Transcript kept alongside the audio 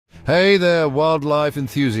Hey there, wildlife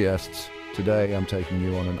enthusiasts! Today I'm taking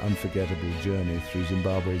you on an unforgettable journey through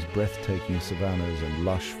Zimbabwe's breathtaking savannas and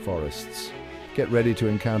lush forests. Get ready to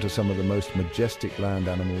encounter some of the most majestic land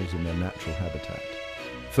animals in their natural habitat.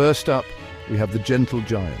 First up, we have the gentle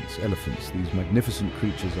giants, elephants. These magnificent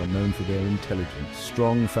creatures are known for their intelligence,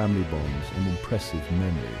 strong family bonds, and impressive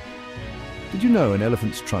memory. Did you know an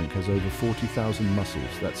elephant's trunk has over 40,000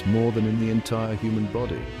 muscles? That's more than in the entire human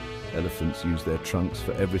body. Elephants use their trunks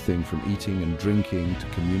for everything from eating and drinking to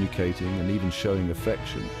communicating and even showing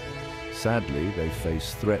affection. Sadly, they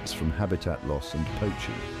face threats from habitat loss and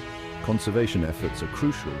poaching. Conservation efforts are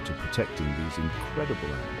crucial to protecting these incredible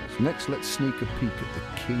animals. Next, let's sneak a peek at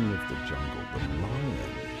the king of the jungle, the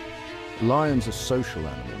lion. Lions are social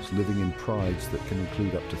animals living in prides that can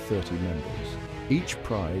include up to 30 members. Each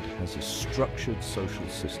pride has a structured social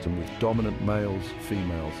system with dominant males,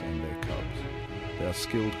 females, and their cubs. They are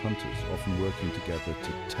skilled hunters, often working together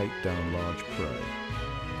to take down large prey.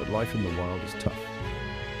 But life in the wild is tough.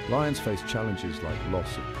 Lions face challenges like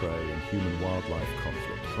loss of prey and human-wildlife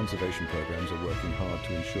conflict. Conservation programs are working hard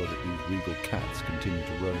to ensure that these regal cats continue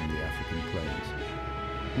to roam the African plains.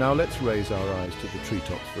 Now let's raise our eyes to the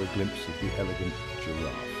treetops for a glimpse of the elegant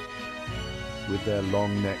giraffe. With their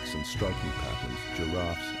long necks and striking patterns,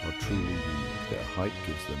 giraffes are truly unique. Their height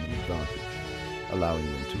gives them an advantage, allowing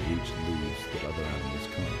them to reach leaves that other animals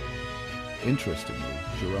can't. Interestingly,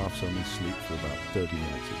 giraffes only sleep for about 30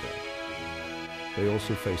 minutes a day. They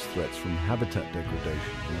also face threats from habitat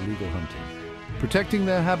degradation and illegal hunting. Protecting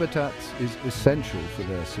their habitats is essential for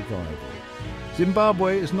their survival.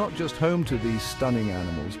 Zimbabwe is not just home to these stunning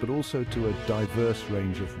animals, but also to a diverse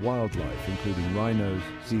range of wildlife, including rhinos,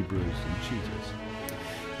 zebras, and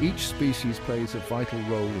cheetahs. Each species plays a vital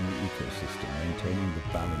role in the ecosystem, maintaining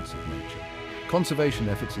the balance of nature. Conservation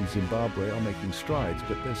efforts in Zimbabwe are making strides,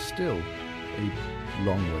 but there's still a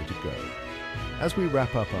long way to go. As we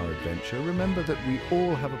wrap up our adventure, remember that we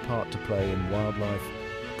all have a part to play in wildlife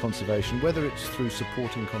conservation, whether it's through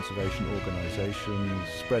supporting conservation organizations,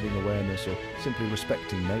 spreading awareness, or simply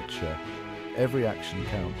respecting nature. Every action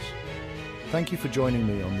counts. Thank you for joining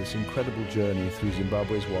me on this incredible journey through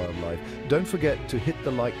Zimbabwe's wildlife. Don't forget to hit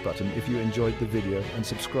the like button if you enjoyed the video and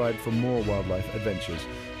subscribe for more wildlife adventures.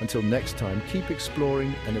 Until next time, keep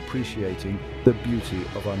exploring and appreciating the beauty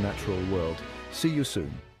of our natural world. See you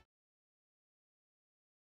soon.